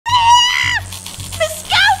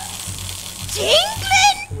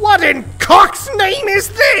tingling? What in cock's name is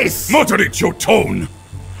this? Moderate your tone.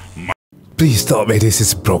 Please tell me this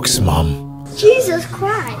is Brooke's mom. Jesus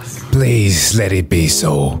Christ. Please let it be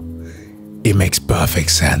so. It makes perfect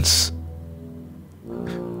sense.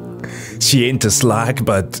 She ain't a slag,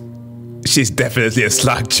 but she's definitely a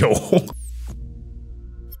slag jaw.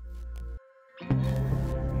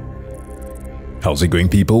 How's it going,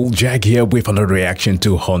 people? Jack here with another reaction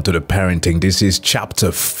to Haunted the Parenting. This is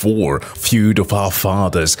chapter 4, Feud of Our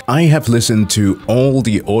Fathers. I have listened to all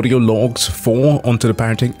the audio logs for Haunted the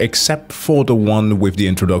Parenting, except for the one with the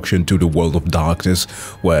introduction to the World of Darkness,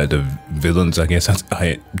 where the villains, I guess,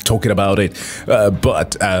 are talking about it.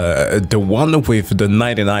 But the one with the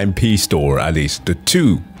 99p store, at least the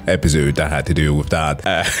 2 episodes that had to do with that.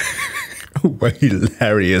 Were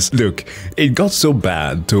hilarious. Look, it got so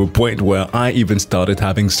bad to a point where I even started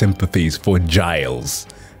having sympathies for Giles,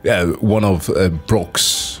 one of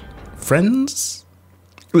Brooke's friends?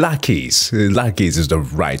 Lackeys. Lackeys is the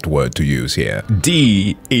right word to use here.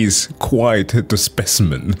 D is quite the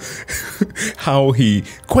specimen. How he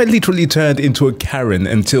quite literally turned into a Karen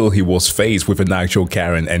until he was faced with an actual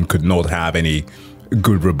Karen and could not have any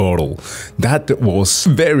good rebuttal. That was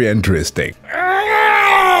very interesting.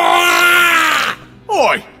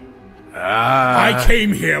 Oi! I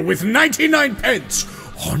came here with 99 pence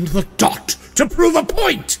on the dot to prove a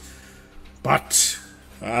point. But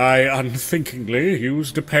I unthinkingly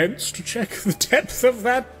used a pence to check the depth of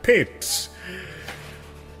that pit.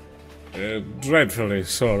 Dreadfully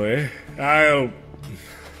sorry. I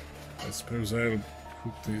suppose I'll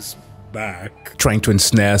put this back. Trying to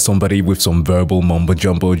ensnare somebody with some verbal mumbo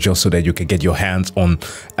jumbo just so that you can get your hands on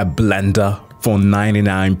a blender for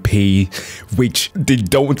 99p, which they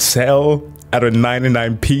don't sell at a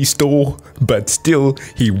 99p store, but still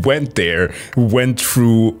he went there, went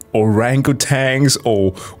through orangutans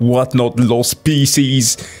or whatnot, lost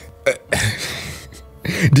species.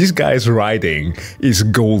 This guy's writing is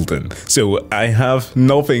golden, so I have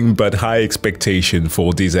nothing but high expectation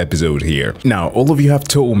for this episode here. Now, all of you have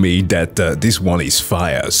told me that this one is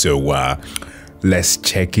fire, so let's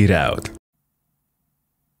check it out.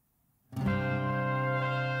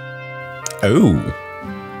 Oh,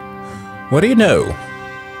 what do you know?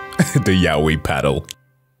 The Yowie paddle.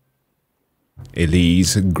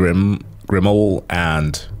 Elise, Grimmel,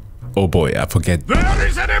 and oh boy, I forget. There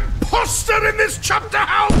is an imposter in this chapter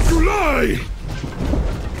house! You lie!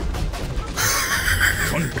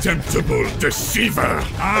 Contemptible deceiver!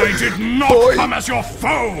 I did not come as your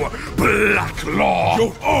foe, Black Law!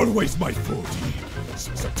 You're always my foe,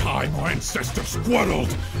 since the time our ancestors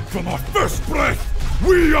quarreled. From our first breath,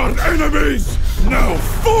 we are enemies! Now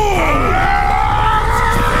fall!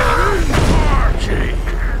 Archie!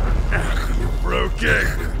 You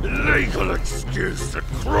broken legal excuse to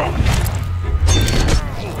crop!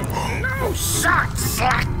 No shots,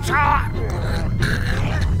 Slackjaw!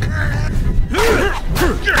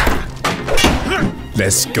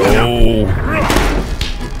 Let's go,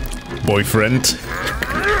 boyfriend.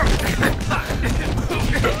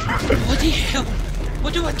 Bloody hell!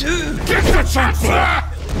 What do I do? Get the chancellor!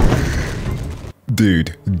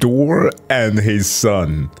 Dude, Dor and his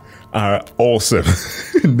son are awesome.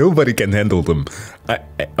 Nobody can handle them. I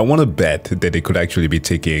want to bet that they could actually be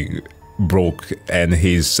taking Brooke and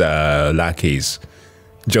his lackeys.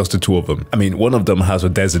 Just the 2 of them. I mean, one of them has a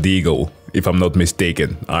Desert Eagle, if I'm not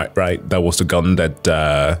mistaken. Right, that was the gun that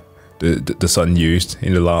the son used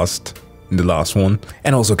in the last one.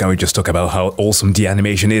 And also, can we just talk about how awesome the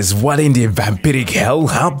animation is? What in the vampiric hell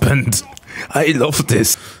happened? I love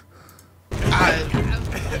this.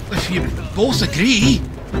 If you both agree.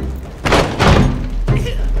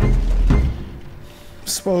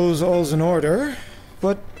 Suppose all's in order,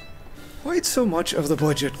 but why'd so much of the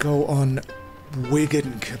budget go on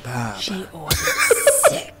Wigan kebab? She ordered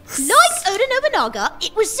 6. Like Oda Nobunaga,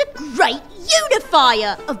 it was a great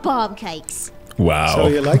unifier of bomb cakes. Wow. So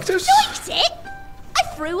you liked it? Liked it? I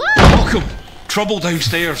threw up. Welcome. Trouble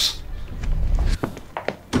downstairs.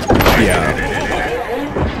 Yeah.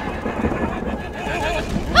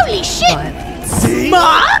 Holy shit!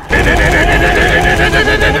 Mark?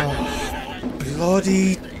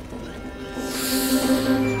 Bloody...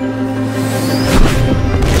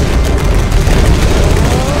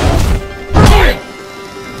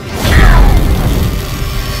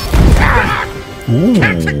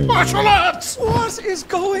 Celtic martial arts! What is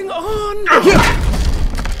going on?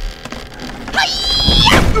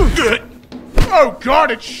 Oh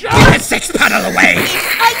god, it's shot! Get the 6 paddle away!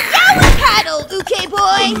 A yellow paddle, okay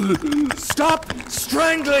boy? Stop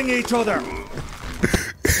strangling each other!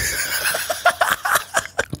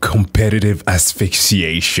 competitive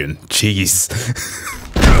asphyxiation. Jeez.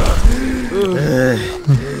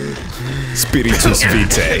 Spiritus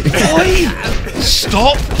Vitae. Oi!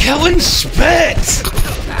 Stop killing spit!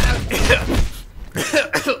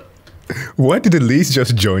 Why did Elise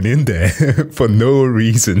just join in there? For no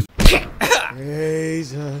reason.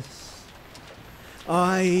 Jesus.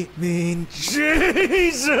 I mean,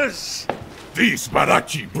 Jesus! These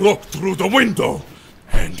Barachi broke through the window,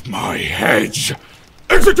 and my hedge.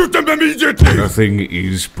 Execute them immediately! Nothing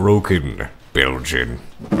is broken, Belgian.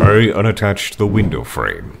 I unattached the window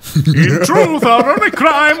frame. In truth, our only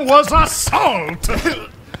crime was assault.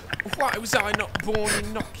 Why was I not born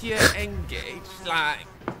in Nokia Engage? Like,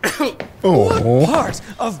 Oh, Part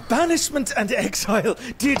of banishment and exile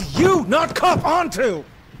did you not cop onto?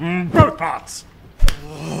 Both parts.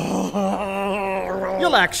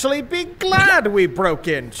 You'll actually be glad we broke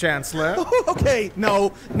in, Chancellor. Okay,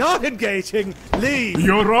 no, not engaging. Leave.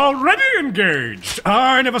 You're already engaged.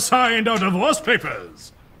 I never signed our divorce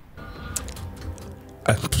papers.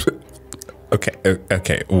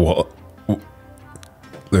 okay. What?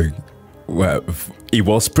 Look, well, it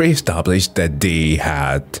was pre-established that they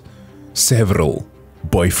had several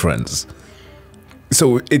boyfriends,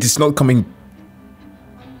 so it is not coming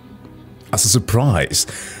as a surprise.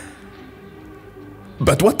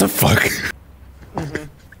 But what the fuck?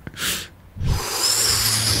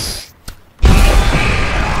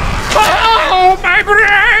 Oh, my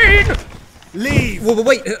brain! Leave. Well,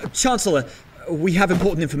 wait, Chancellor, we have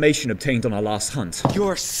important information obtained on our last hunt.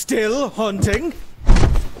 You're still hunting?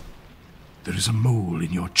 There is a mole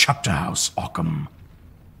in your chapter house, Occam.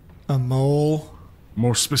 A mole?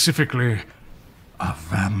 More specifically, a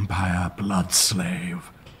vampire blood slave.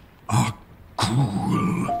 A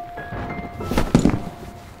ghoul.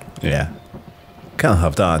 Yeah, can't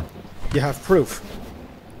have that. You have proof.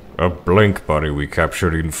 A blank body we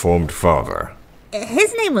captured informed father.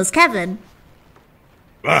 His name was Kevin.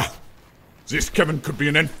 Ah, this Kevin could be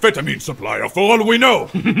an amphetamine supplier for all we know.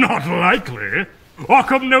 Not likely.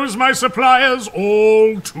 Occam knows my suppliers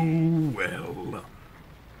all too well.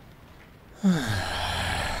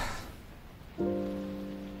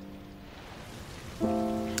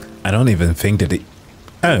 I don't even think that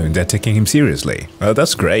oh, they're taking him seriously. Well,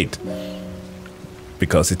 that's great.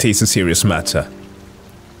 Because it is a serious matter.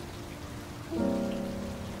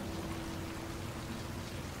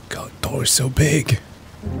 God, door is so big.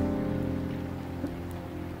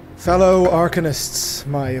 Fellow Arcanists,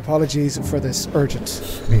 my apologies for this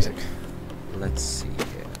urgent meeting. Let's see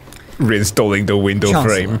here. Reinstalling the window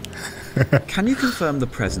Chancellor, frame. can you confirm the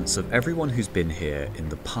presence of everyone who's been here in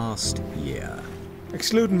the past year?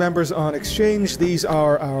 Excluding members on exchange, these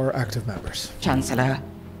are our active members. Chancellor,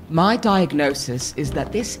 my diagnosis is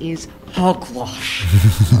that this is hogwash.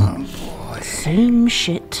 Same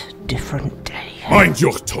shit, different day. Mind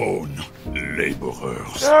your tone,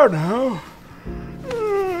 laborers. Oh no.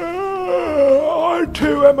 I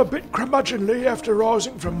too am a bit curmudgeonly after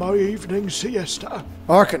rising from my evening siesta.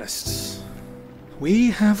 Arcanists,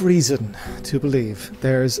 we have reason to believe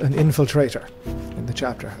there's an infiltrator in the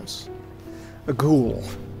chapter house. A ghoul.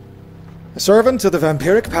 A servant to the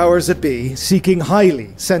vampiric powers that be, seeking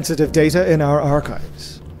highly sensitive data in our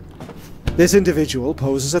archives. This individual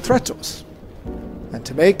poses a threat to us. And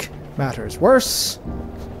to make matters worse,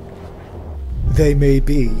 they may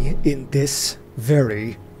be in this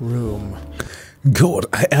very room. God,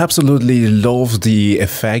 I absolutely love the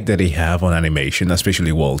effect that they have on animation,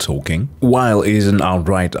 especially while talking. While it isn't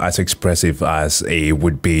outright as expressive as a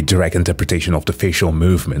would-be direct interpretation of the facial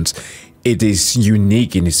movements, it is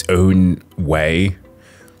unique in its own way.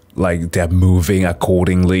 Like, they're moving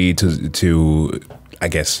accordingly to I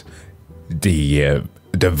guess, the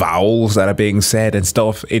vowels that are being said and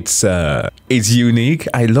stuff. It's unique.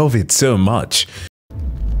 I love it so much.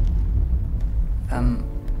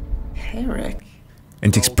 Eric.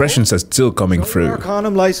 And the expressions are still coming through.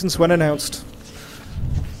 Arcanum license when announced.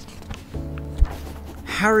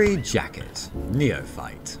 Harry Jacket,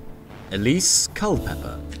 neophyte. Elise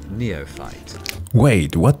Culpepper, neophyte.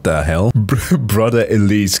 Wait, what the hell? Brother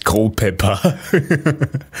Elise Culpepper.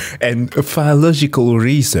 And philological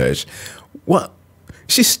research. What?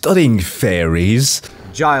 She's studying fairies.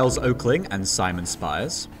 Giles Oakling and Simon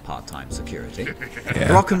Spires, part-time security. Yeah.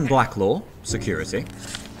 Brocken Blacklaw, security.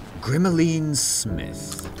 Grimeline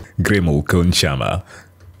Smith, Grimmel Kunchama.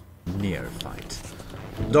 neophyte.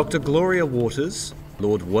 Dr. Gloria Waters,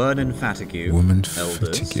 Lord Wernan Fatigue, Woman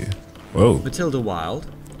elders. fatigue. Whoa. Matilda Wilde,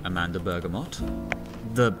 Amanda Bergamot.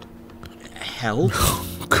 The Help.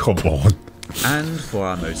 Come on. And for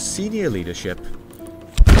our most senior leadership,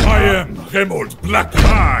 I am Remold Black.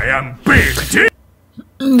 I am Big D.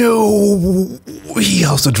 No! He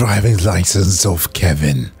has the driving license of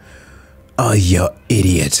Kevin. Oh, you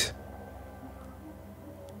idiot.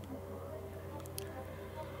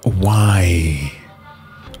 Why?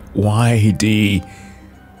 Why D?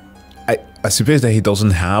 I suppose that he doesn't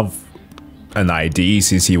have an ID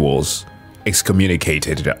since he was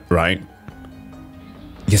excommunicated, right?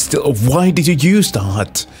 Yeah, still, why did you use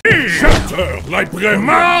that? Chapter Librarian!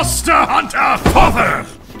 Master Hunter! Father!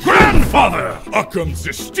 Grandfather! Occam's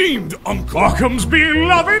esteemed uncle! Occam's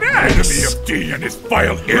beloved ex! Enemy of D and his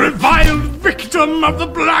vile reviled victim of the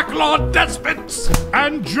Black Lord despots!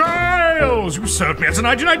 And Giles, who served me as a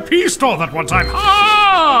 99 p store that one time.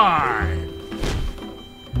 Hi!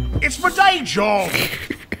 It's my day job!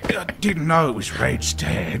 I didn't know it was Raid's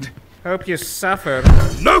dead. Hope you suffer.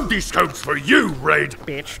 No discounts for you, Raid!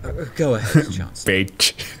 Bitch. Go ahead, Chancellor.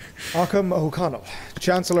 Bitch. Occam O'Connell,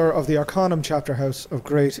 Chancellor of the Arcanum Chapter House of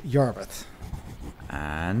Great Yarmouth.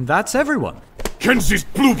 And that's everyone. Can this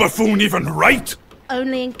blue buffoon even write?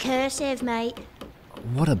 Only in cursive, mate.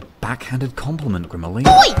 What a backhanded compliment, Grimmaline.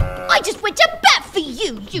 Oi! I just went to bat for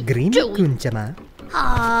you, you doy.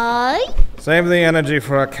 Hi. Save the energy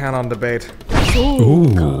for a canon debate.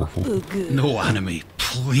 Ooh. No anime,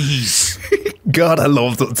 please. God, I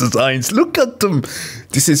love the designs. Look at them.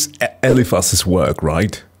 This is Eliphas's work,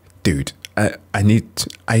 right? Dude, I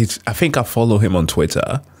think I follow him on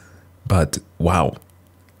Twitter, but wow,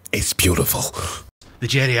 it's beautiful. The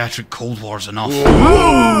geriatric Cold War's enough.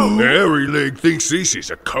 Hairy Leg thinks this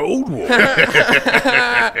is a Cold War.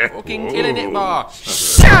 Fucking killing it, boss.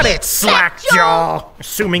 Shut it, slackjaw!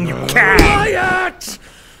 Assuming you can. Quiet!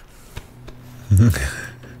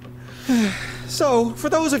 So, for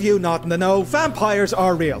those of you not in the know, vampires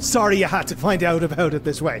are real. Sorry you had to find out about it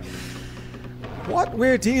this way. What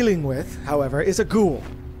we're dealing with, however, is a ghoul.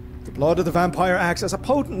 The blood of the vampire acts as a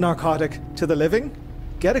potent narcotic to the living.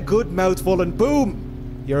 Get a good mouthful and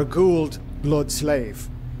boom, you're a ghouled blood slave.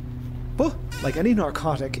 But, like any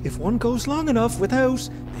narcotic, if one goes long enough without,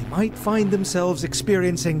 they might find themselves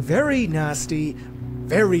experiencing very nasty,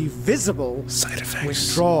 very visible Side effects.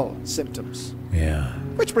 withdrawal symptoms. Yeah.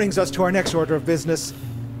 Which brings us to our next order of business,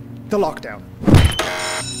 the lockdown.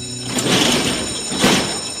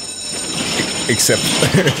 Except...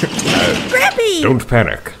 Grabby! Don't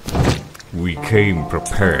panic. We came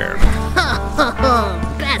prepared.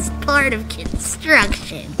 Best part of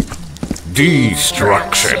construction.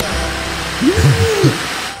 Destruction.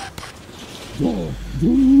 Do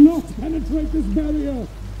not penetrate this barrier.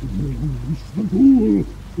 Unleash the ghoul.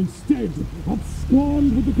 Instead,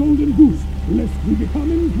 abscond with the golden goose, lest we become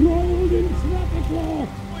embroiled in traffic law.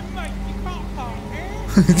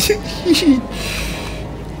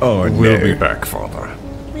 Oh, We'll be back, Father.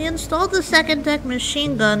 We installed the second deck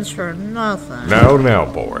machine guns for nothing. Now,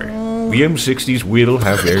 boy. The M60s will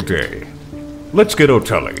have their day. Let's get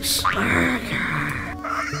O'Tully's.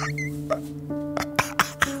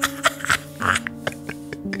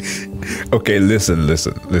 Okay, listen.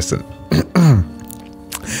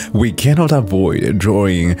 We cannot avoid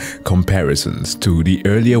drawing comparisons to the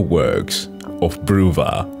earlier works of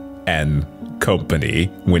Bruva and company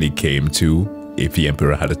when it came to If the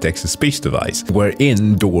Emperor Had a Text-to-Speech Device,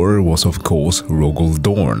 wherein Dor was of course Rogel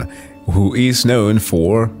Dorn, who is known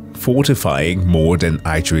for fortifying more than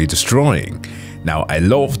actually destroying. Now, I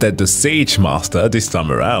love that the Sage Master this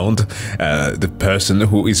time around, the person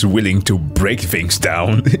who is willing to break things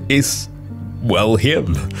down, is, well,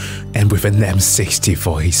 him. And with an M60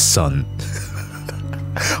 for his son.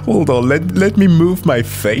 Hold on, let me move my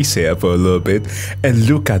face here for a little bit and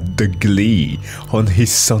look at the glee on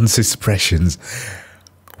his son's expressions.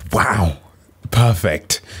 Wow,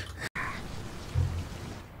 perfect.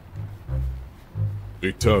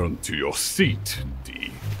 Return to your seat,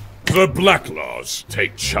 D. The Black Laws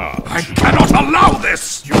take charge. I cannot allow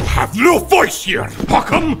this! You have no voice here!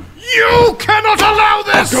 Occam, you cannot allow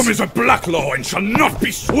this! Occam is a Black Law and shall not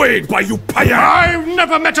be swayed by you payan! I've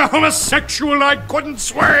never met a homosexual I couldn't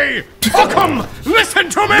sway! Occam, listen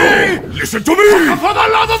to me! No, listen to me! Occam, for the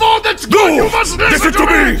love of all that's good, you must listen to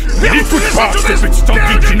me! You Écoute listen pas to ce this petit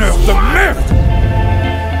enquiquineur de merde!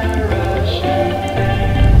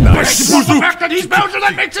 It's the fact that he's Belgian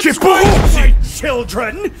that makes it My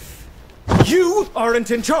children! You aren't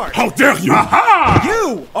in charge! How dare you! Aha!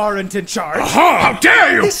 You aren't in charge! Aha! How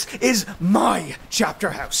dare you! This is my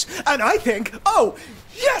chapter house, and I think, oh,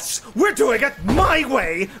 yes, we're doing it my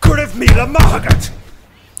way, Kuriv Mila Mahagat!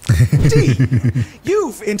 D,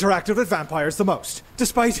 you've interacted with vampires the most,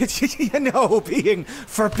 despite it, you know, being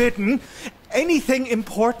forbidden. Anything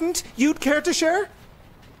important you'd care to share?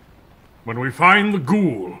 When we find the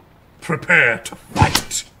ghoul, prepare to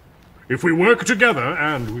fight. If we work together,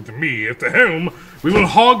 and with me at the helm, we will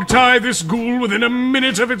hog-tie this ghoul within a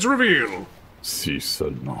minute of its reveal. Si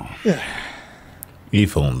seulement.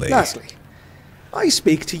 If only. Lastly, I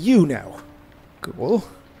speak to you now, ghoul.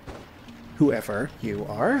 Whoever you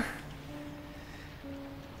are.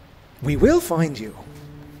 We will find you.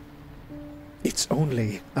 It's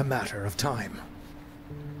only a matter of time.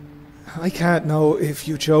 I can't know if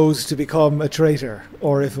you chose to become a traitor,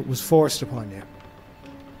 or if it was forced upon you.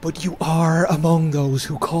 But you are among those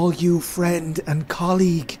who call you friend and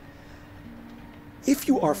colleague. If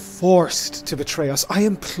you are forced to betray us, I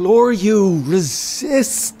implore you,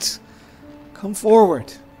 resist. Come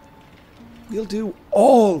forward. We'll do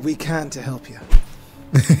all we can to help you.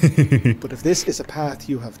 But if this is a path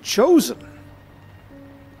you have chosen,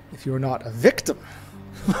 if you're not a victim,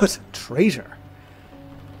 but a traitor,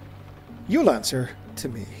 you'll answer to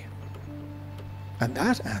me. And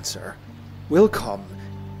that answer will come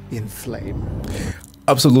in flame.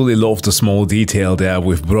 Absolutely love the small detail there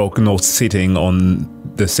with Brock not sitting on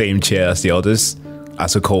the same chair as the others,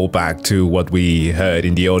 as a callback to what we heard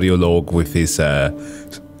in the audio log with his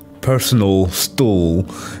personal stool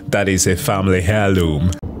that is a family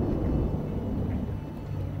heirloom.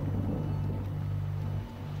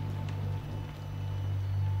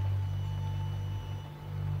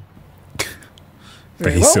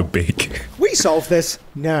 But he's so big. We solve this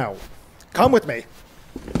now. Come with me.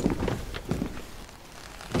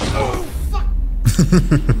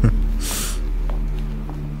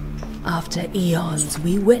 After eons,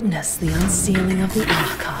 we witness the unsealing of the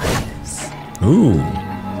archives. Ooh.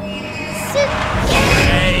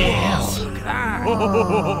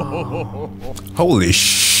 Holy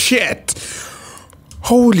shit!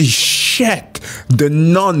 Holy shit! The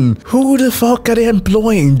nun! Who the fuck are they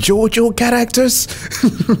employing? JoJo characters?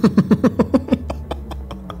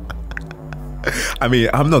 I mean,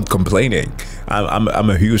 I'm not complaining. I'm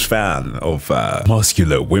a huge fan of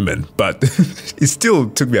muscular women, but it still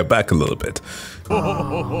took me aback a little bit.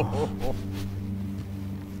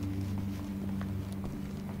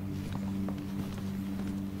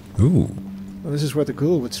 Ooh. Well, this is where the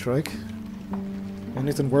ghoul would strike.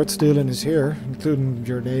 Anything worth stealing is here, including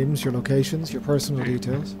your names, your locations, your personal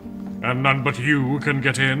details. And none but you can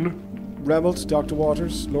get in? Remelt, Dr.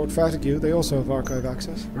 Waters, Lord Fatigue, they also have archive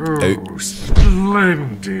access. Oh,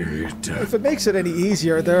 splendid. If it makes it any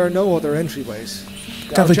easier, there are no other entryways.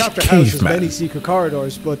 Got Our a chapter house has caveman. many secret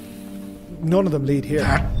corridors, but none of them lead here.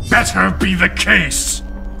 That better be the case.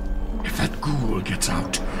 If that ghoul gets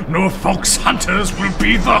out, Norfolk's hunters will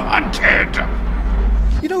be the hunted.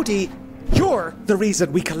 You know, Dee, you're the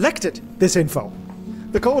reason we collected this info.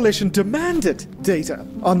 The Coalition demanded data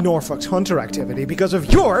on Norfolk's hunter activity because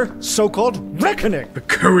of your so-called reckoning. The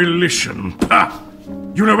Coalition? Pah!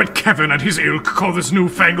 You know what Kevin and his ilk call this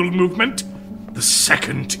newfangled movement? The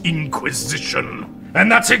Second Inquisition.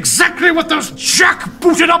 And that's exactly what those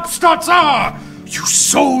jack-booted upstarts are! You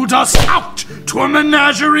sold us out to a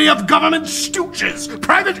menagerie of government stooges,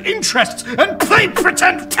 private interests, and plain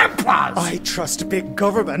pretend Templars! I trust big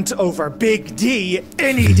government over Big D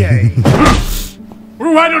any day.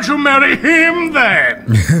 Why don't you marry him then?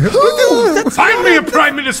 Find me a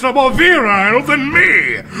prime minister more virile than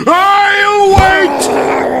me! I'll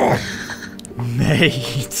wait!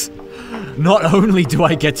 Mate, not only do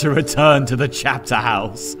I get to return to the chapter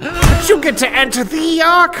house, But you get to enter the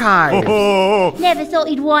archive. Never thought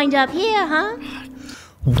you'd wind up here, huh?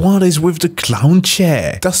 What is with the clown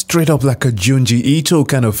chair? That's straight up like a Junji Ito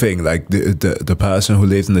kind of thing, like the person who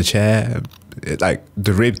lives in the chair, like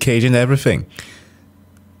the rib cage and everything.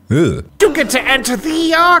 Ugh. You get to enter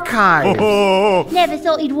the archive. Never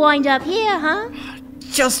thought you'd wind up here, huh?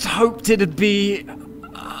 just hoped it'd be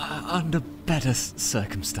under better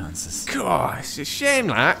circumstances. God, it's a shame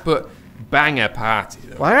that, but banger party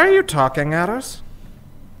though. Why are you talking at us?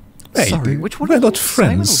 Hey, Sorry, which one we're of not you,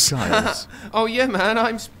 Simon or friends. Giles? Oh yeah, man,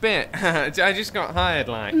 I'm Spit. I just got hired,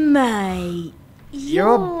 like. Mate.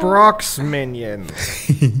 You're Brock's minion.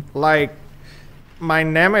 Like, my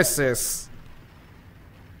nemesis.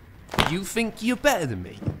 You think you're better than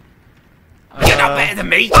me? You're not better than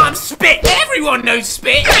me. I'm Spit. Everyone knows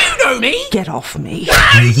Spit. You know me. Get off me.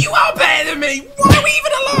 No, you are better than me. Why are we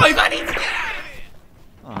even alive? I need to get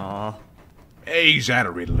out of here. He's out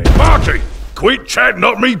of Ridley. Marty, quit chatting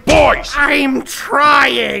up me boys! I'm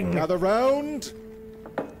trying! Another round.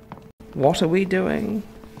 What are we doing?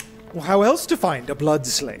 Well, how else to find a blood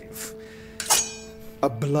slave? A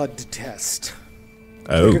blood test.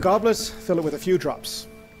 Take a goblet, fill it with a few drops.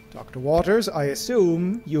 Dr. Waters, I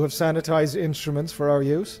assume you have sanitized instruments for our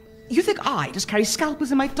use? You think I just carry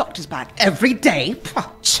scalpels in my doctor's bag every day?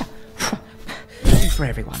 For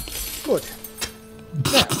everyone. Good.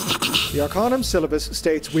 Now, the Arcanum syllabus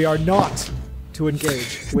states we are not to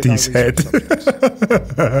engage with our research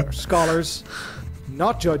subjects. We're scholars,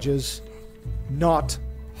 not judges, not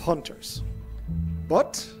hunters.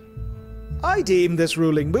 But I deem this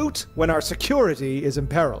ruling moot when our security is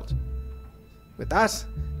imperiled. With that,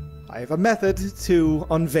 I have a method to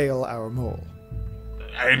unveil our mole.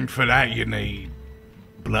 And for that you need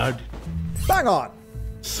blood? Bang on!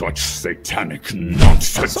 Such satanic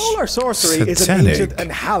nonsense. Solar sorcery is an ancient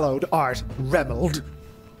and hallowed art, Remeld.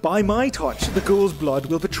 By my touch, the ghoul's blood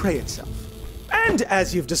will betray itself. And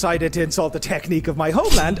as you've decided to insult the technique of my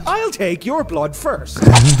homeland, I'll take your blood first.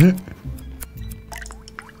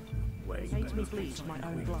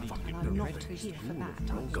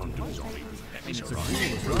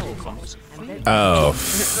 Oh.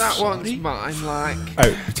 That one's mine, like.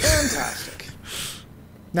 Oh. Fantastic.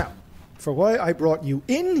 Now, for why I brought you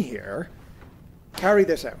in here, carry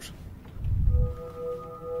this out.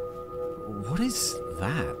 What is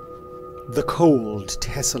that? The cold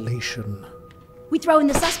tessellation. We throwing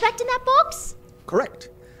the suspect in that box? Correct.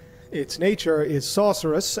 Its nature is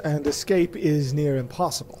sorcerous, and escape is near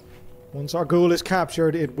impossible. Once our ghoul is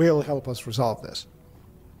captured, it will help us resolve this.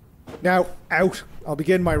 Now, out. I'll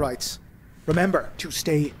begin my rites. Remember to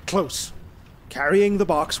stay close. Carrying the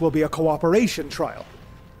box will be a cooperation trial.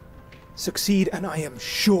 Succeed, and I am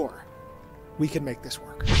sure we can make this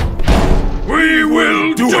work. We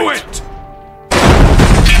will do it!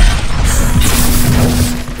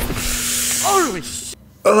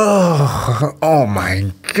 Oh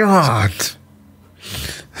my god.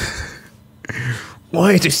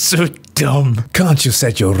 Why it is so dumb? Can't you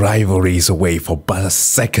set your rivalries away for but a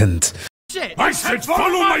second? Shit. I said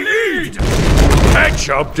follow my lead!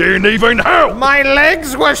 Ketchup didn't even help! My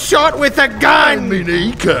legs were shot with a gun! My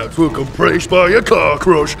kneecaps were compressed by a car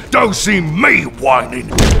crush. Don't see me whining!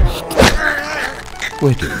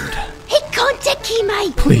 We're doomed. He can't take key,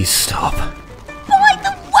 mate! Please stop. By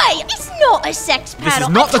the way, it's not a sex paddle. This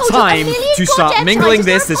is not the time to start mingling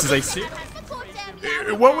this. This is a serious...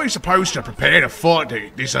 Weren't we supposed to prepare to fight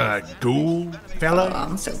this ghoul fella?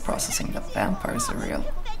 I'm still processing that vampires are real.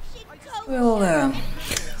 We'll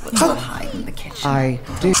hide in the kitchen.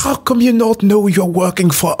 How come you not know you're working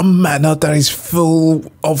for a manor that is full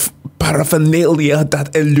of paraphernalia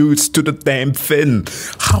that alludes to the damn thing?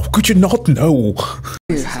 How could you not know?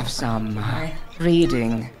 You have some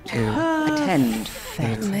reading to attend.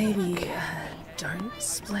 Maybe don't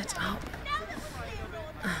split up.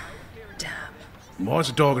 Damn. Why's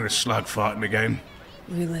the dog and a slug fighting again?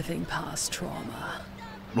 Reliving past trauma.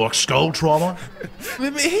 Like skull trauma?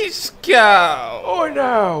 His skull! I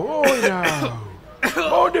know.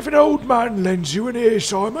 Mind if an old man lends you an ear,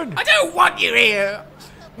 Simon? I don't want you here!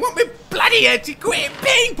 Want me bloody head to quit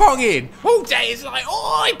ping-ponging! All day it's like,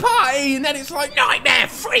 oi, party, and then it's like, nightmare,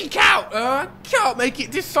 freak out! I can't make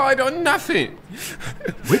it decide on nothing.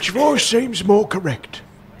 Which voice seems more correct?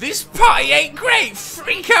 This party ain't great!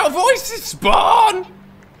 Freak out voices spawn!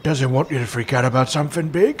 Doesn't want you to freak out about something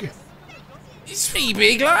big? It's pretty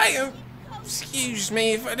big, like. Excuse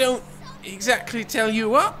me if I don't exactly tell you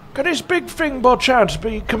what. Can this big thing by chance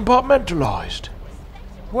be compartmentalised?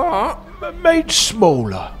 What? Made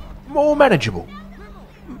smaller, more manageable.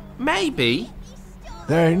 Maybe.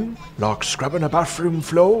 Then, like scrubbing a bathroom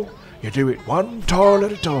floor, you do it one tile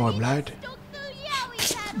at a time, lad.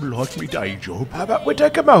 Like me day job. How about we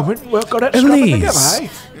take a moment and work on that scrubbing together,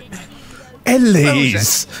 eh?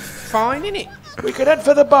 Elise! Fine, innit? We can head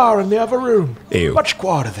for the bar in the other room. Ew. Much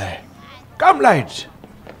quieter there. Come, lads.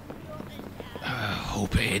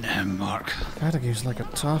 Hope it ain't him, Mark. Fatigue's like a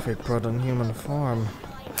toffee prod in human form.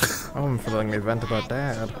 I'm feeling the event about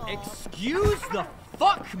Dad. Excuse the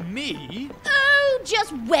fuck me? Oh,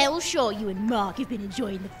 just well sure you and Mark have been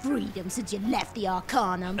enjoying the freedom since you left the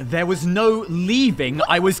Arcanum. There was no leaving.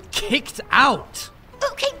 I was kicked out.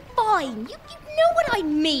 Okay, fine. You know what I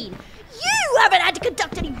mean. You haven't had to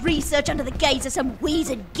conduct any research under the gaze of some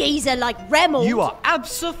wheezing geezer like Remel. You are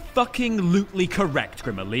abso-fucking-lutely correct,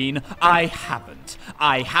 Grimaline. I haven't.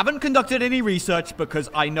 I haven't conducted any research because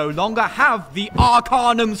I no longer have the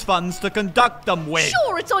Arcanum's funds to conduct them with.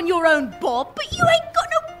 Sure, it's on your own, Bob, but you ain't got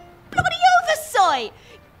no bloody oversight.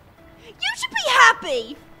 You should be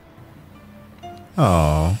happy.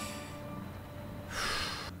 Oh.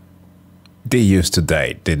 They used to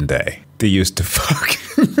date, didn't they? They used to fuck.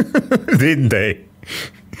 Didn't they?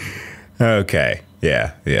 Okay.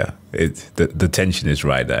 Yeah. The tension is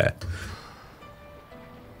right there.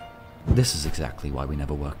 This is exactly why we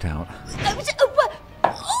never worked out.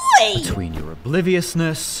 Oi! Why? Between your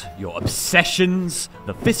obliviousness, your obsessions,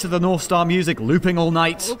 the Fist of the North Star music looping all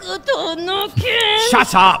night.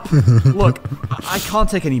 Shut up! Look, I can't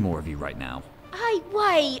take any more of you right now. Hey,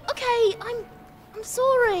 wait. Okay, I'm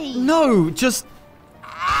sorry. No, just...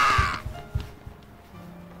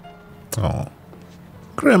 Oh.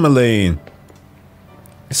 Gremlin.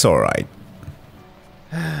 It's alright.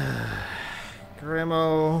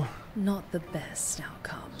 Grimo. Not the best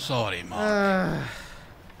outcome. Sorry, Mark.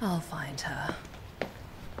 I'll find her.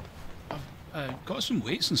 I've got some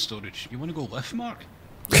weights in storage. You want to go lift, Mark?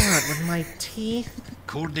 What, with my teeth?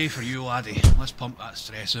 Cold day for you, laddie. Let's pump that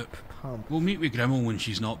stress up. We'll meet with Grimmel when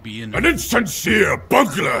she's not being... An insincere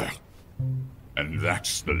bungler! And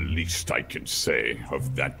that's the least I can say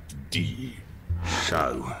of that D.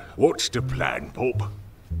 So, what's the plan, Pop?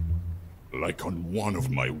 Like on one of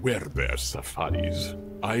my werebear safaris,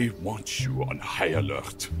 I want you on high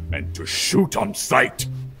alert and to shoot on sight.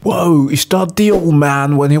 Whoa, is that the old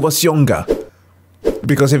man when he was younger?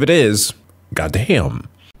 Because if it is, goddamn.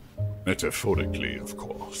 Metaphorically, of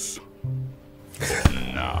course.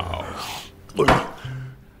 Now.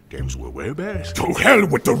 Them's were werebears. To hell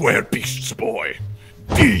with the werebeasts, boy!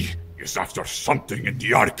 D is after something in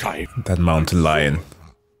the archive. That mountain lion.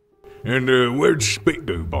 And where'd Spit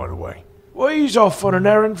go, by the way? Well, he's off on an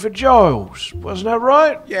errand for Giles, wasn't that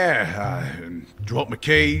right? Yeah, drop my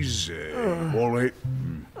keys, wallet,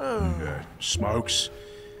 smokes.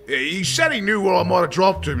 He said he knew where I might have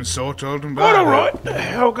dropped him, so I told him Well, all right.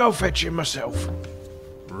 I'll go fetch him myself.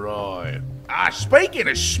 Right. Speaking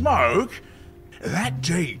of smoke, that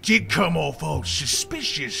day did come off all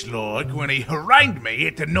suspicious-like when he harangued me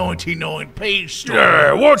at the 99p store.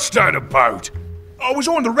 Yeah, what's that about? I was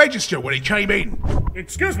on the register when he came in.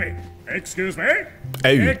 Excuse me. Excuse me. Oh.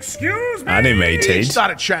 Excuse me. Animated. He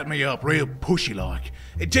started chatting me up real pushy-like.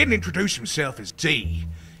 He didn't introduce himself as D.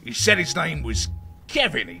 He said his name was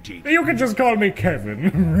Kevin, he did. You can just call me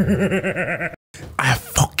Kevin. I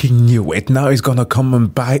fucking knew it. Now he's gonna come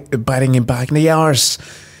and biting him back in the arse.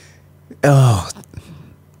 Oh.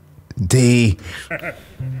 D.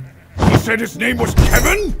 He said his name was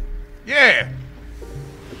Kevin? Yeah.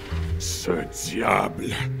 Ce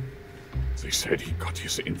diable. They said he got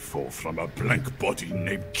his info from a blank body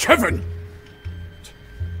named Kevin.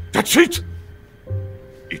 That's it.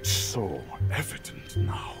 It's so evident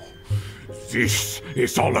now. This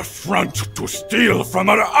is all a front to steal from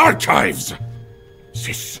our archives.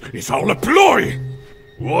 This is all a ploy.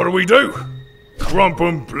 What do we do? Crump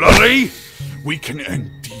 'em bloody? We can end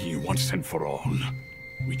D once and for all.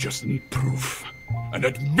 We just need proof. An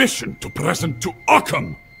admission to present to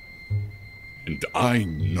Occam. And I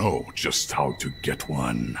know just how to get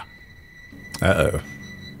one. Uh-oh.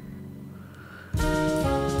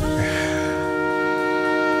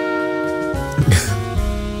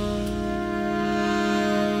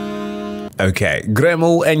 Okay,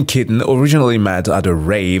 Gremel and Kitten originally met at a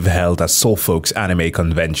rave held at Soulfolk's anime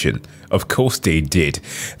convention. Of course they did.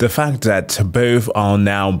 The fact that both are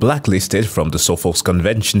now blacklisted from the Soulfolk's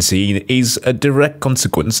convention scene is a direct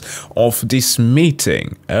consequence of this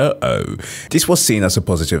meeting. Uh-oh. This was seen as a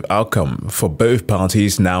positive outcome, for both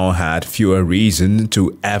parties now had fewer reason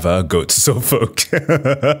to ever go to Soulfolk.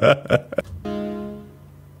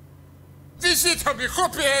 Visit Hobby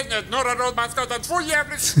Hoppen at Norra Rådmansgatan 2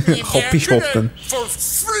 jävligt spring Hobby Hoppen. for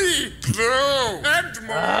free glow and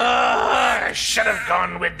more. I should have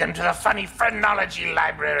gone with them to the funny phrenology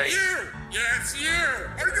library. Yes, you!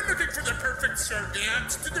 Are you looking for the perfect servant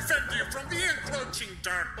to defend you from the encroaching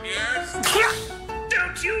darkness?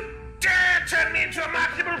 Don't you dare turn me into a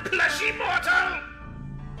marketable plushy mortal!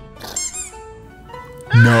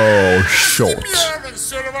 No shot. The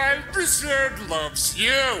Servile Wizard loves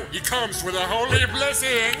you. He comes with a holy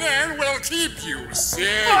blessing and will keep you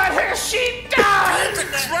safe. What has she done?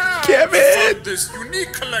 Kevin! This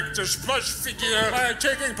unique collector's plush figure by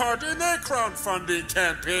taking part in a crowdfunding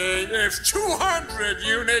campaign. If 200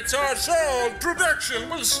 units are sold, production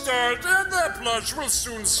will start and the plush will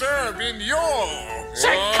soon serve in your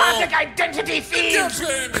psychotic identity thieves! The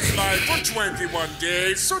campaign is live for 21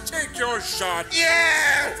 days, so take your shot. Yeah!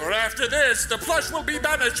 For after this, the plush will be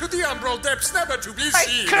banished to the umbral depths, never to be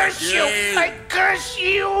seen. I curse again. you! I curse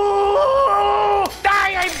you!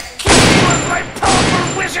 Die! I'm killing you with my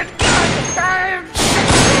powerful wizard gun!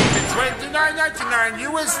 $29.99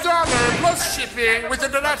 US dollar plus shipping with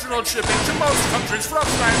international shipping to most countries from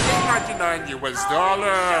 $19.99 US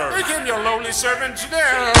dollar. Become your lowly servant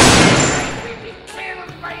today.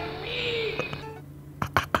 Killed by me!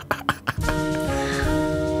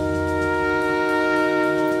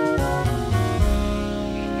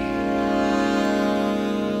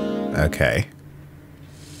 Okay.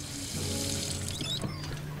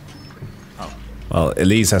 Well,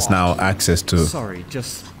 Elise has now access to... Sorry,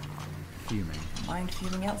 just fuming. Mind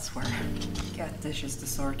fuming elsewhere. Got dishes to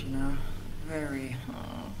sort, you know. Very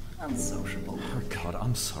unsociable. Oh God,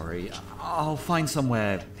 I'm sorry. I'll find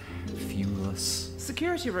somewhere fumeless.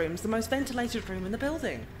 Security room's the most ventilated room in the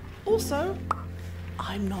building. Also,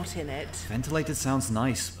 I'm not in it. Ventilated sounds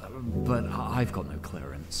nice, but I've got no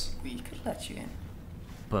clearance. We could let you in.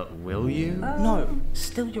 But will you? No,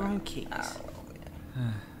 still your own keys.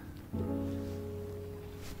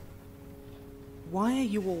 Why are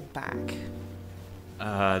you all back?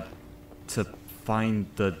 To find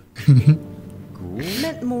the ghoul?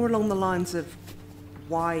 Meant more along the lines of,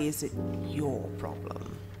 why is it your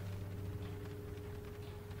problem?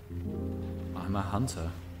 I'm a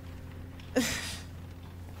hunter.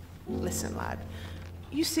 Listen, lad,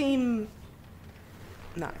 you seem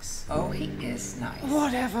nice. Oh, he is nice.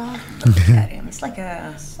 Whatever. Look at him. It's like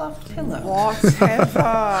a soft pillow.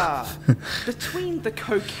 Whatever. Between the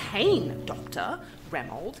cocaine doctor,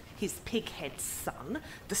 Remold, his pighead son,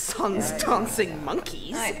 the son's dancing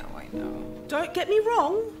monkeys. I know. Don't get me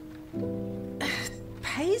wrong.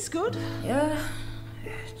 Pay's good. Yeah,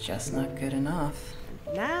 just not good enough.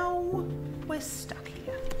 Now we're stuck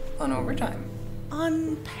here. On overtime.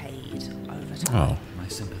 Unpaid overtime. Oh. My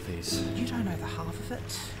sympathies. You don't know the half of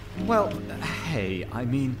it. Well, hey, I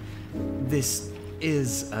mean, this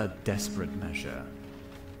is a desperate measure.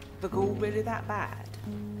 The ghoul really that bad?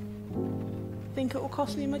 Think it will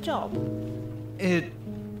cost me my job? It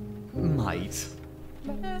might.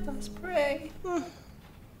 Let us pray.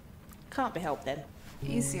 Can't be helped then.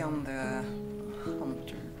 Easy on the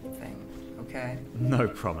hunter thing, okay? No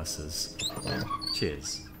promises.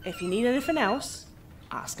 Cheers. If you need anything else,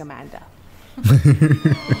 ask Amanda.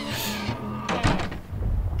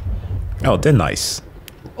 Oh, they're nice.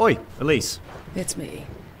 Oi, Elise. It's me.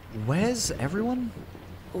 Where's everyone?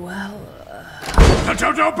 Well, The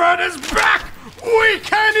Toto bird is back! We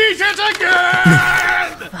can eat it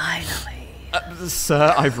again! Finally.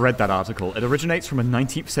 Sir, I've read that article. It originates from a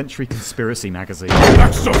 19th century conspiracy magazine.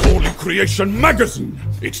 That's the Holy Creation magazine.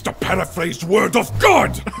 It's the paraphrased word of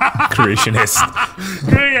God. Creationist.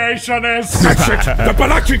 Creationist! That's it. The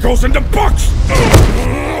Balaki goes in the box.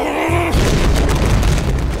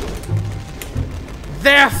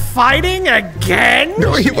 They're fighting again?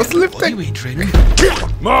 No, he was lifting.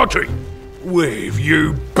 Marty, where have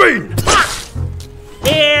you been?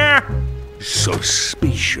 Here.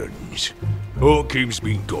 Suspicions. Hawkins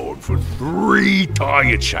been gone for 3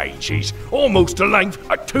 tyre changes, almost the length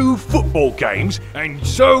of 2 football games, and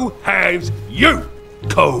so has you,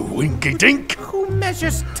 Co-Winky Dink. Who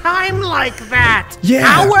measures time like that? Yeah.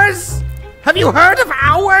 Hours? Have you heard of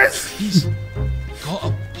hours? He's got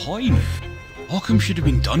a point. Ockham should have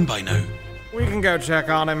been done by now. We can go check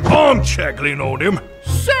on him. I'm checking on him.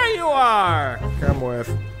 Sure you are. Come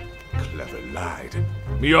with. Clever lad.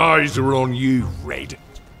 Me eyes are on you, Red.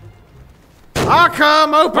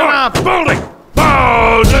 Arkham, open up! Baldy!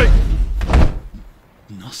 Baldy!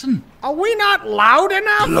 Nothing. Are we not loud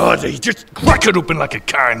enough? Bloody, just crack it open like a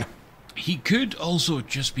can. He could also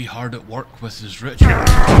just be hard at work with his ritual.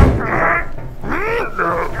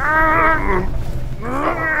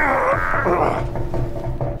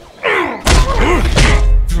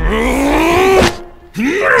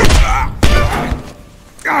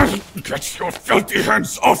 Get your filthy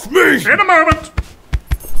hands off me! In a moment!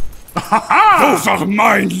 Those are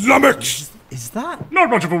mine, lummox! Is that? Not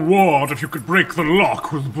much of a ward if you could break the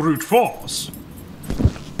lock with brute force.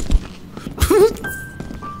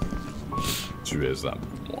 Tu es à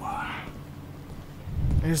moi.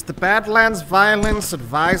 Is the Badlands violence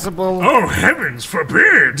advisable? Oh, heavens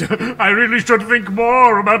forbid! I really should think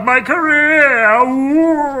more about my career.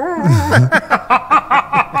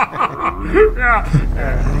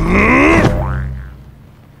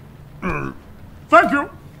 Thank you.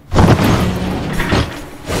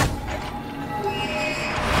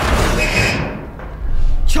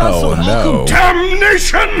 Oh no.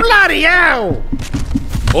 Damnation! Bloody hell!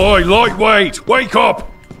 Oi, lightweight, wake up!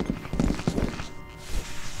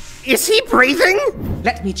 Is he breathing?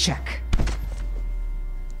 Let me check.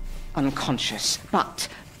 Unconscious, but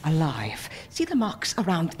alive. See the marks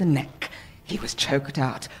around the neck? He was choked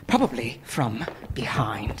out, probably from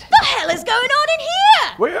behind. The hell is going on in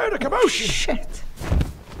here? We heard a commotion. Shit.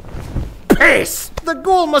 Piss! The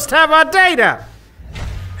ghoul must have our data!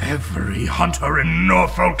 Every hunter in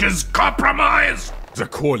Norfolk is compromised! The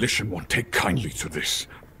Coalition won't take kindly to this.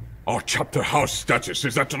 Our chapter house status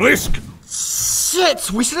is at risk.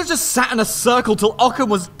 Shit! We should have just sat in a circle till Ockham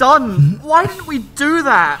was done. Why didn't we do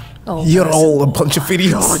that? Oh, You're all a bunch of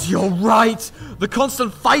idiots. God, you're right. The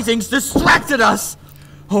constant fighting's distracted us.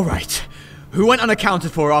 All right, Who went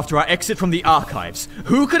unaccounted for after our exit from the archives?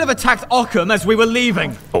 Who could have attacked Occam as we were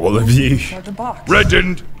leaving? All of you.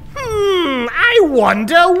 Reddened. I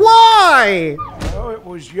wonder why! Oh, it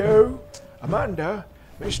was you, Amanda,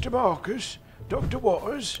 Mr. Marcus, Dr.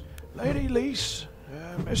 Waters, Lady Lease,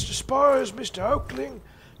 Mr. Spires, Mr. Oakling,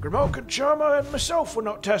 Grimalkin Charmer, and myself were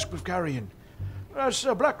not tasked with carrying. As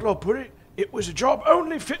Sir Blacklaw put it, it was a job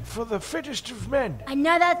only fit for the fittest of men.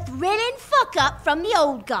 Another thrilling fuck-up from the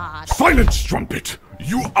old guard. Silence, Strumpet!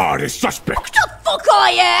 You are a suspect! The fuck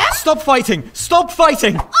I am? Stop fighting! Stop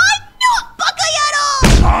fighting! I'm not Bucky at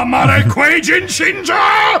all! Amare Quajin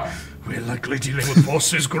Shinja! We're likely dealing with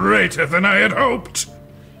forces greater than I had hoped.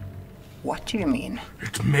 What do you mean?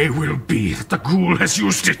 It may well be that the ghoul has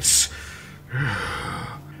used its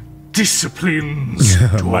disciplines to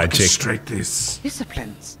orchestrate this.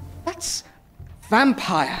 Disciplines? That's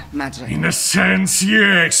vampire magic. In a sense,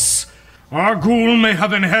 yes. Our ghoul may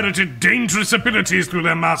have inherited dangerous abilities through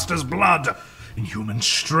their master's blood. Inhuman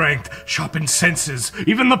strength, sharpened senses,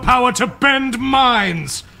 even the power to bend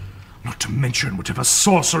minds. Not to mention whatever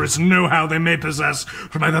sorcerous know-how they may possess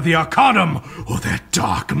from either the Arcanum or their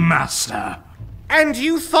dark master. And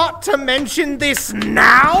you thought to mention this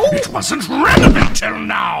now? It wasn't relevant till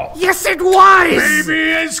now! Yes, it was! Baby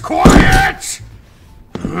is quiet!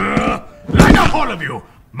 Line up, all of you!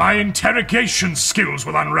 My interrogation skills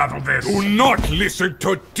will unravel this. Do not listen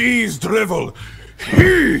to Dee's drivel.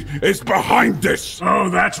 He is behind this. Oh,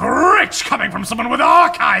 that's rich coming from someone with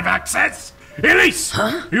archive access. Elise,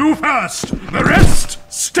 you first. The rest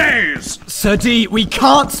stays. Sir D, we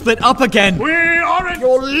can't split up again. We aren't.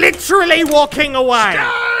 You're literally walking away.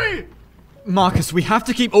 Stay! Marcus, we have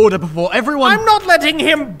to keep order before everyone. I'm not letting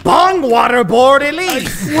him bong waterboard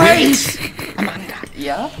Elise. Wait! Amanda.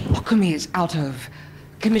 Yeah? Occam is out of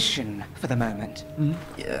commission for the moment.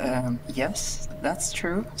 Yes, that's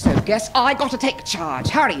true. So guess I got to take charge.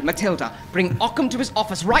 Hurry, Matilda. Bring Occam to his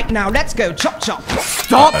office right now. Let's go. Chop chop.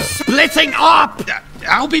 Stop splitting up!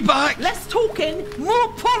 I'll be back. Less talking, more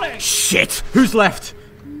pulling. Shit! Who's left?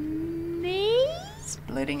 Me?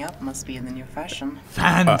 Splitting up must be in the new fashion.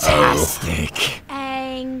 Fantastic.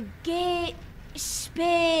 And get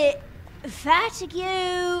spit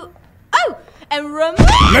fatigue. Oh, and remember.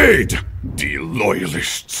 Blade! The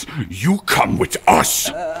loyalists, you come with us!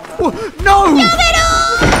 No!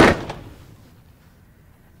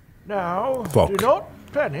 Now, Fuck. do not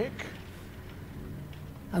panic.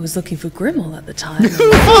 I was looking for Grimmel at the time.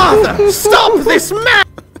 Father, stop this man!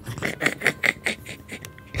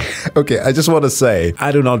 Okay, I just want to say,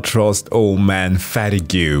 I do not trust old man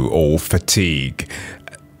Fatigue or Fatigue.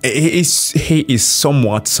 He is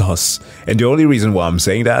somewhat sus, and the only reason why I'm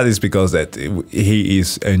saying that is because that he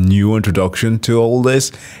is a new introduction to all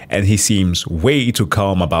this, and he seems way too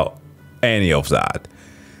calm about any of that.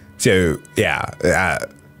 So yeah,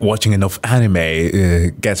 watching enough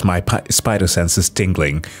anime gets my spider senses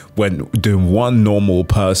tingling when the one normal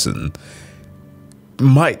person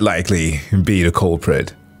might likely be the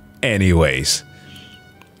culprit. Anyways,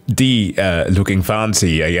 looking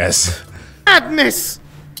fancy, I guess. Madness!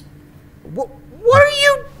 What are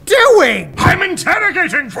you doing? I'm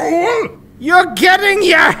interrogating, fool! You're getting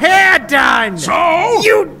your hair done! So?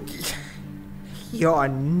 You're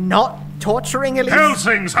not torturing Elise?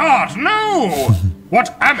 Helsing's heart, no!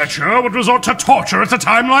 What amateur would resort to torture at a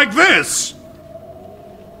time like this?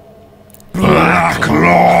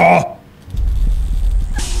 Blacklaw!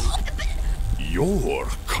 Your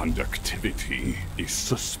conductivity is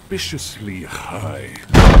suspiciously high.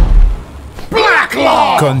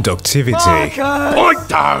 Blacklaw! Conductivity. Point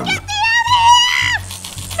down!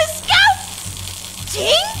 Miss Scout!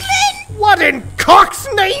 Tingling? What in cock's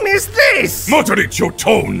name is this? Moderate your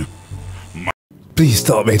tone! Please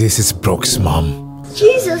tell me this is Brooke's mom.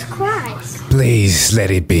 Jesus Christ. Please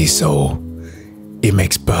let it be so. It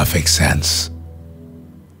makes perfect sense.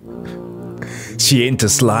 She ain't a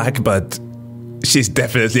slag, but she's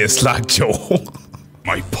definitely a slag, Joel.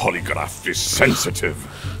 My polygraph is sensitive.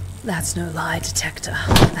 That's no lie detector.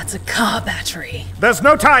 That's a car battery. There's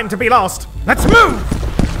no time to be lost. Let's move!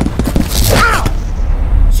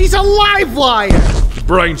 Ow! She's a live wire! The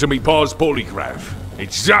brains of me pa's polygraph. It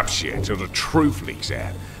zaps you till the truth leaks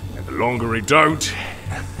out. And the longer it don't...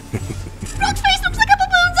 Brooke's face looks like a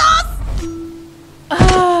baboon's ass!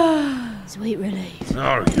 Ah, sweet relief.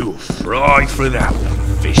 Are you fried for that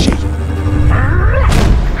one, fishy?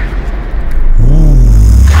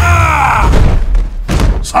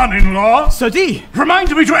 Son-in-law? Sir D!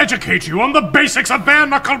 Remind me to educate you on the basics of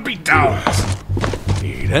bare-knuckle beatdowns.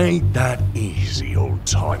 It ain't that easy,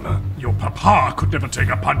 old-timer. Your papa could never take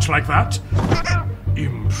a punch like that.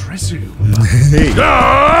 Impressive.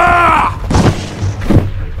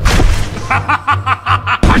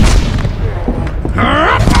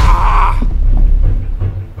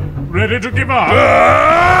 ready to give up?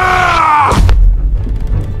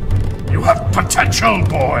 You have potential,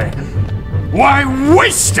 boy. Why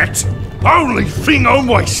waste it? Only thing I'm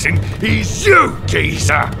wasting is you,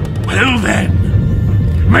 geezer. Well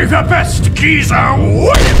then, may the best geezer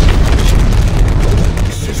win!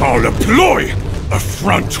 This is all a ploy! A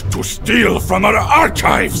front to steal from our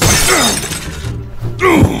archives!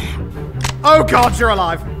 Oh god, you're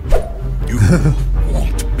alive! You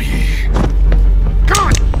won't be.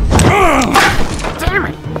 God! Damn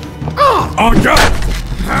it! On your...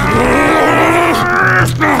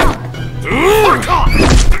 Fuck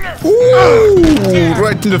off! Ooh,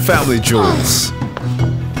 right in the family jewels.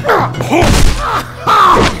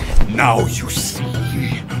 Now you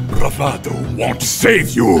see, bravado won't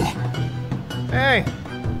save you. Hey,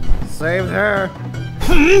 saved her.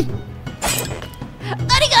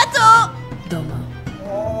 Arigato!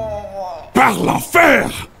 Par l'enfer!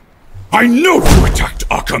 I know you attacked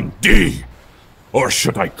Arkham D! Or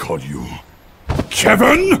should I call you...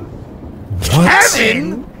 Kevin? What?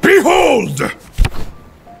 Kevin? Behold!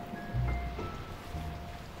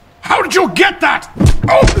 How did you get that?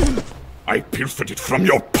 Oh! I pilfered it from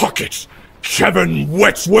your pockets, Kevin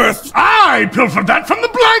Wetsworth! I pilfered that from the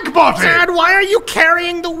blank body! Dad, why are you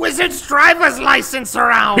carrying the wizard's driver's license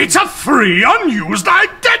around? It's a free, unused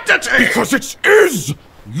identity! Because it is!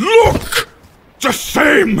 Look! The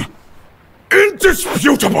same!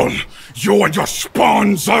 Indisputable! You and your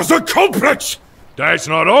spawns are the culprits! That's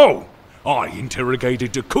not all. I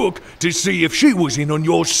interrogated the cook to see if she was in on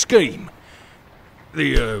your scheme.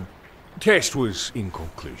 The, test was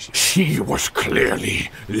inconclusive. She was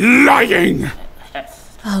clearly lying!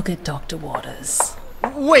 I'll get Dr. Waters.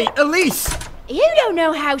 Wait, Elise! You don't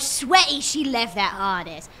know how sweaty she left that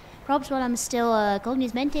harness. Probs while I'm still golden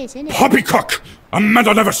his mentis, innit? Poppycock!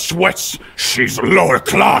 Amanda never sweats! She's lower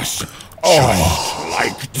class! Just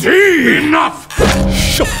like thee! Enough!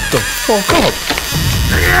 Shut the fuck up!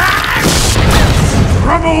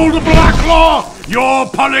 Troubled Blacklaw! Your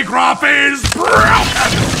polygraph is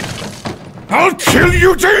broken! I'll kill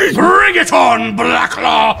you, D! Bring it on,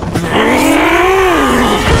 Blacklaw!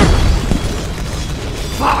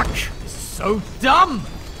 Fuck! So dumb!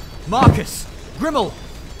 Marcus, Grimmel,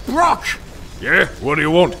 Brock! Yeah, what do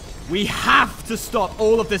you want? We have to stop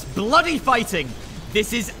all of this bloody fighting!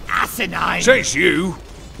 This is asinine! Says you.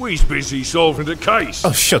 We's busy solving the case.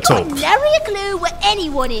 Oh, shut up. Got nary a clue where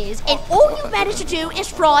anyone is, and all you've managed to do is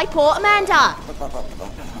fry poor Amanda.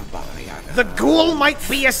 The ghoul might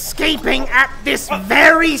be escaping at this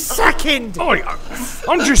very second!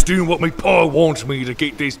 I'm just doing what my pa wants me to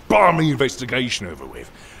get this balmy investigation over with.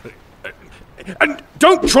 And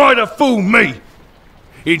don't try to fool me!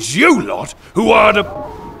 It's you lot who are the...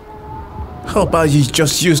 How about you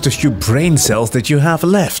just use the few brain cells that you have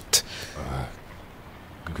left?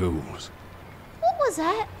 Ghouls. What was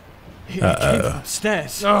that?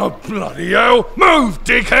 Upstairs. Oh, bloody hell! Move,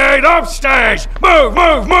 dickhead! Upstairs! Move,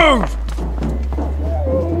 move, move!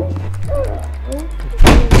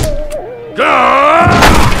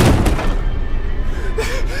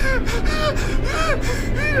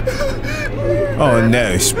 Oh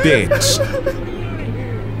no, spits.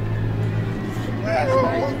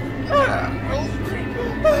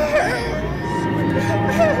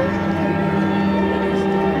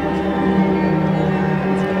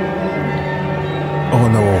 Oh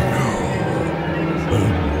no.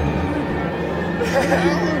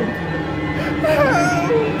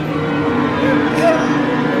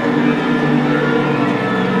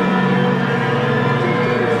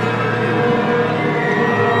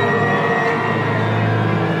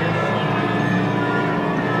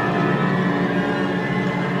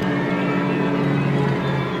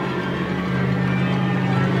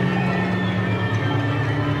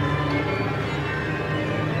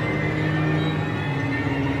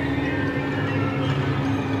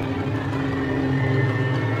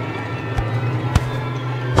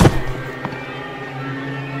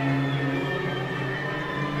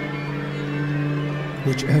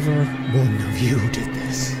 Whichever one of you did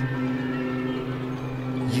this,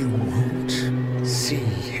 you won't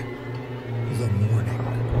see the morning.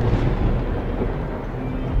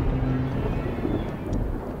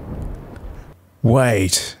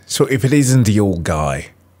 Wait, so if it isn't the old guy,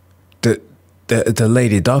 the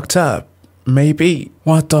lady doctor, maybe?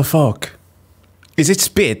 What the fuck? Is it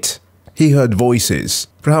Spit? He heard voices,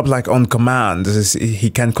 perhaps like on command, he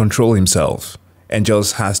can't control himself and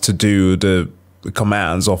just has to do the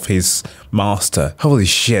commands of his master. Holy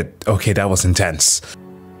shit, okay, that was intense.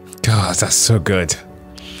 God, that's so good.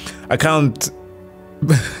 I can't...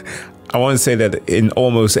 I want to say that in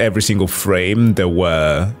almost every single frame there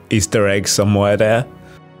were Easter eggs somewhere there.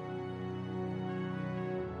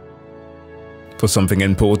 for something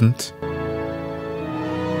important?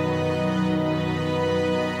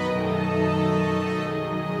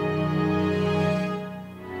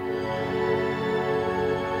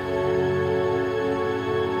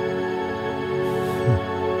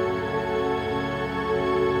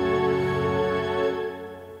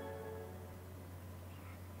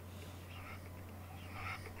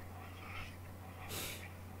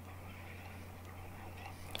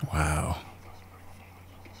 Wow.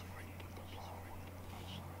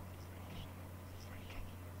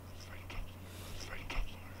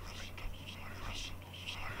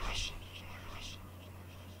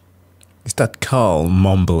 Is that Carl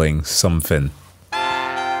mumbling something?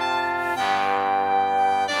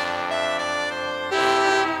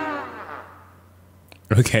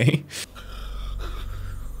 Okay.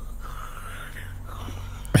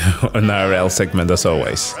 An RL segment as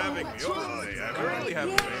always.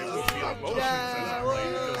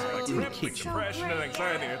 Depression and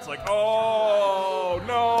anxiety. It's like, oh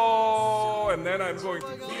no, and then I'm going to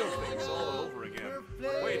feel things all over again.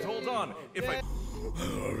 Wait, hold on. If I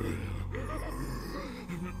feel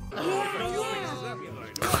things, does that mean that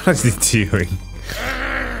I don't? What is he doing?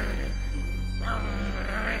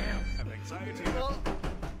 Have anxiety.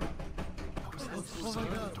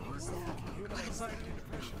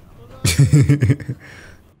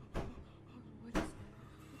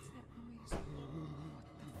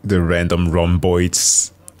 The random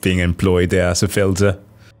rhomboids being employed there as a filter.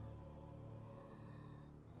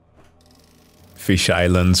 Fish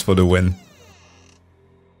Islands for the win.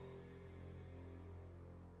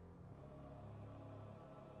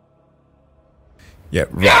 Yeah,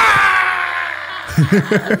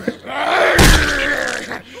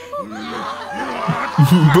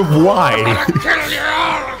 but why?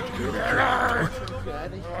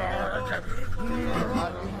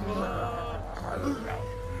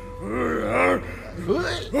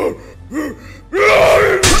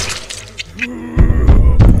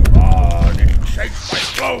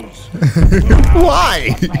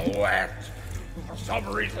 Why?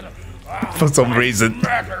 For some reason.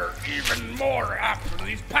 Matter even more after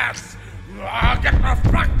these paths. Get the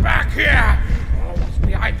fuck back here! What's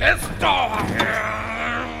behind this door?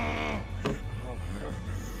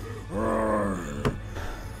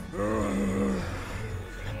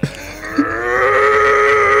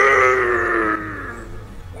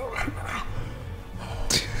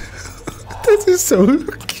 This is so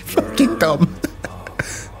fucking dumb.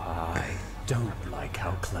 I don't like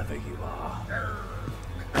how clever you are.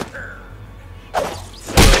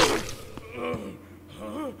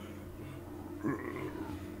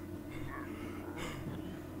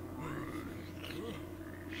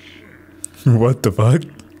 What the fuck?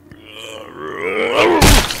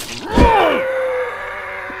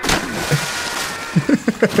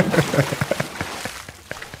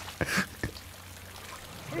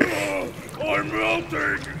 I'm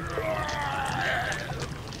melting!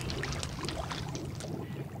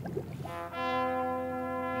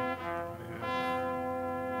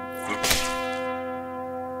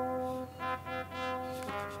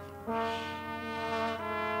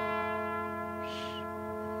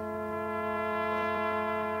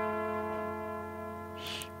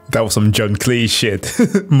 That was some John Cleese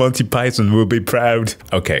shit. Monty Python will be proud.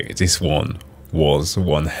 Okay, this one was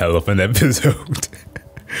one hell of an episode.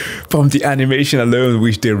 From the animation alone,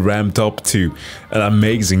 which they ramped up to an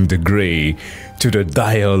amazing degree, to the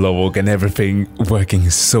dialogue and everything working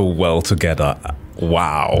so well together.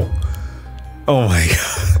 Wow. Oh my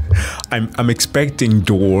god. I'm expecting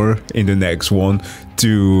Dor in the next one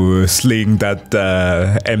to sling that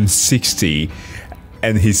M60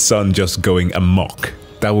 and his son just going amok.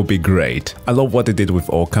 That would be great. I love what they did with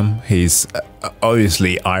Occam. He's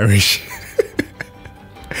obviously Irish.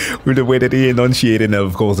 With the way that he enunciated and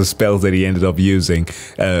of course the spells that he ended up using.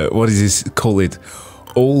 What is this? Call it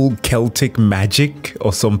Old Celtic Magic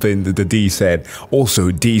or something that the D said.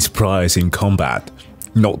 Also D's prize in combat.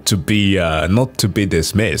 Not to be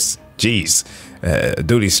dismissed. Jeez.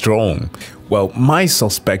 Duty strong. Well, my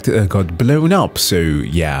suspect got blown up, so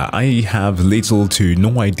yeah, I have little to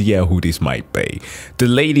no idea who this might be. The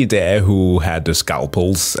lady there who had the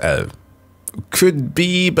scalpels could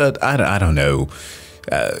be, but I don't know.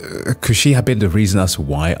 Could she have been the reason as to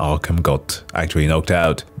why Arkham got actually knocked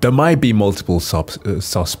out? There might be multiple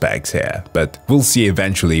suspects here, but we'll see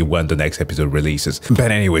eventually when the next episode releases.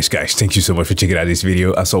 But anyways guys, thank you so much for checking out this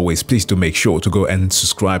video. As always, please do make sure to go and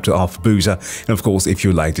subscribe to Alphabusa. And of course, if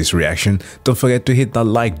you like this reaction, don't forget to hit that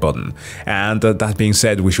like button. And that being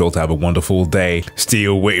said, wish you all to have a wonderful day. Stay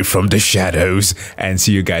away from the shadows and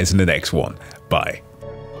see you guys in the next one. Bye.